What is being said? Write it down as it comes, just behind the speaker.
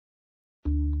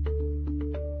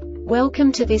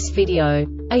Welcome to this video.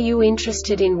 Are you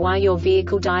interested in why your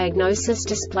vehicle diagnosis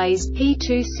displays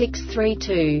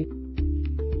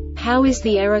P2632? How is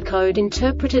the error code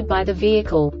interpreted by the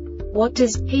vehicle? What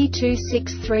does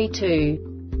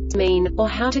P2632 mean, or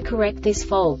how to correct this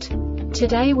fault?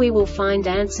 Today we will find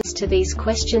answers to these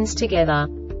questions together.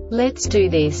 Let's do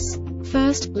this.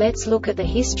 First, let's look at the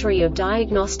history of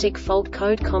diagnostic fault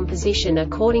code composition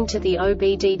according to the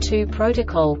OBD2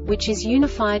 protocol, which is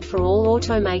unified for all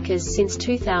automakers since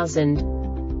 2000.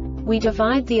 We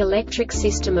divide the electric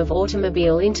system of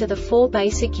automobile into the four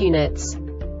basic units: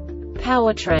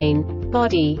 powertrain,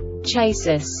 body,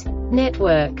 chassis,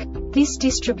 network. This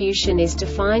distribution is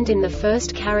defined in the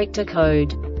first character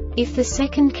code. If the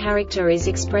second character is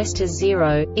expressed as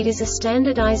 0, it is a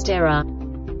standardized error.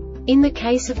 In the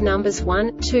case of numbers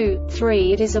 1, 2,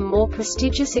 3, it is a more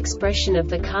prestigious expression of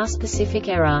the car-specific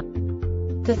error.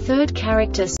 The third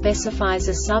character specifies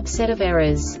a subset of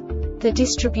errors. The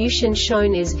distribution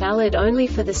shown is valid only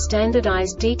for the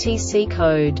standardized DTC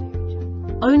code.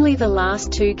 Only the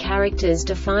last two characters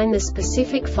define the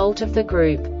specific fault of the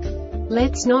group.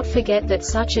 Let's not forget that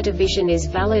such a division is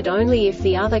valid only if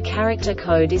the other character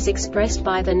code is expressed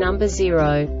by the number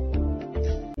 0.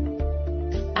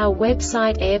 Our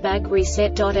website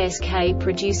airbagreset.sk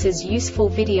produces useful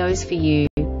videos for you.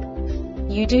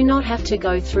 You do not have to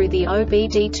go through the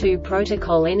OBD2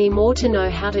 protocol anymore to know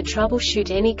how to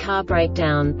troubleshoot any car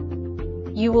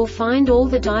breakdown. You will find all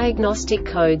the diagnostic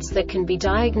codes that can be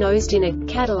diagnosed in a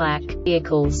Cadillac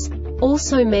vehicles.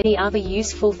 Also many other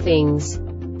useful things.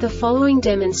 The following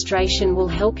demonstration will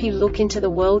help you look into the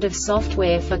world of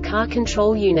software for car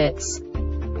control units.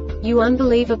 You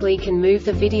unbelievably can move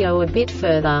the video a bit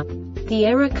further. The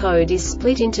error code is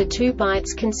split into 2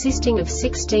 bytes consisting of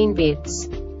 16 bits.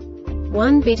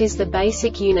 1 bit is the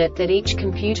basic unit that each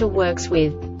computer works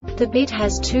with. The bit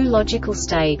has 2 logical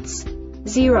states: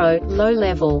 0, low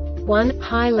level, 1,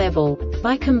 high level.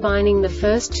 By combining the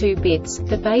first 2 bits,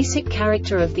 the basic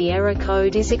character of the error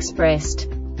code is expressed.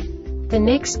 The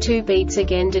next 2 beats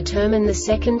again determine the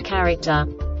second character.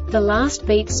 The last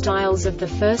beat styles of the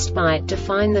first byte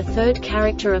define the third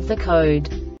character of the code.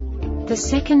 The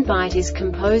second byte is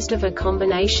composed of a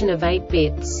combination of 8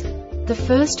 bits. The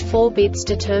first 4 bits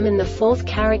determine the fourth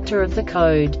character of the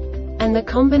code. And the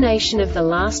combination of the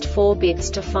last 4 bits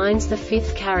defines the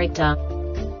fifth character.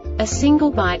 A single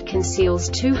byte conceals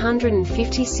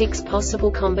 256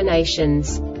 possible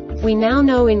combinations. We now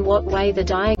know in what way the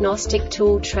diagnostic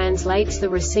tool translates the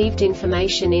received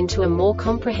information into a more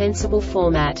comprehensible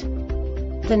format.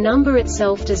 The number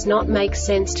itself does not make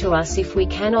sense to us if we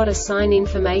cannot assign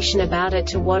information about it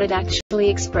to what it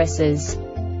actually expresses.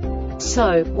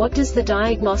 So, what does the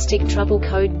Diagnostic Trouble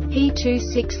Code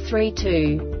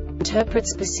P2632 interpret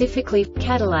specifically for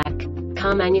Cadillac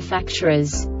car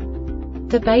manufacturers?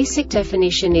 The basic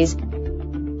definition is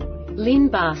Lin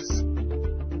Bus.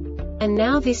 And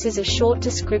now this is a short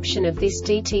description of this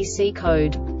DTC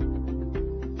code.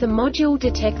 The module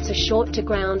detects a short to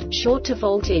ground, short to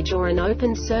voltage or an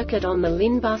open circuit on the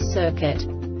Lin Bus circuit.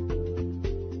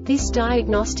 This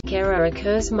diagnostic error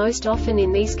occurs most often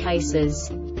in these cases: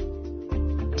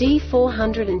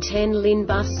 D410 Lin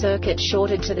Bus circuit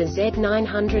shorted to the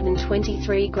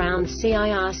Z923 ground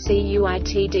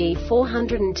CIRCUIT.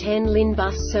 D410 Lin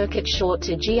Bus circuit short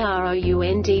to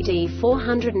GROUND.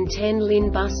 D410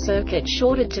 Lin Bus circuit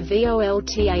shorted to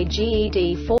VOLTAGE.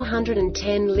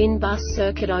 D410 Lin Bus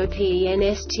circuit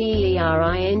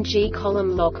OPENSTEERING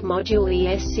column lock module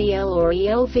ESCL or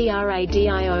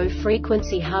ELVRADIO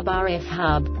frequency hub RF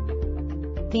hub.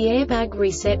 The Airbag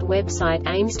Reset website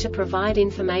aims to provide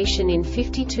information in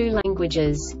 52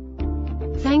 languages.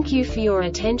 Thank you for your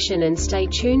attention and stay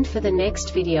tuned for the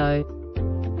next video.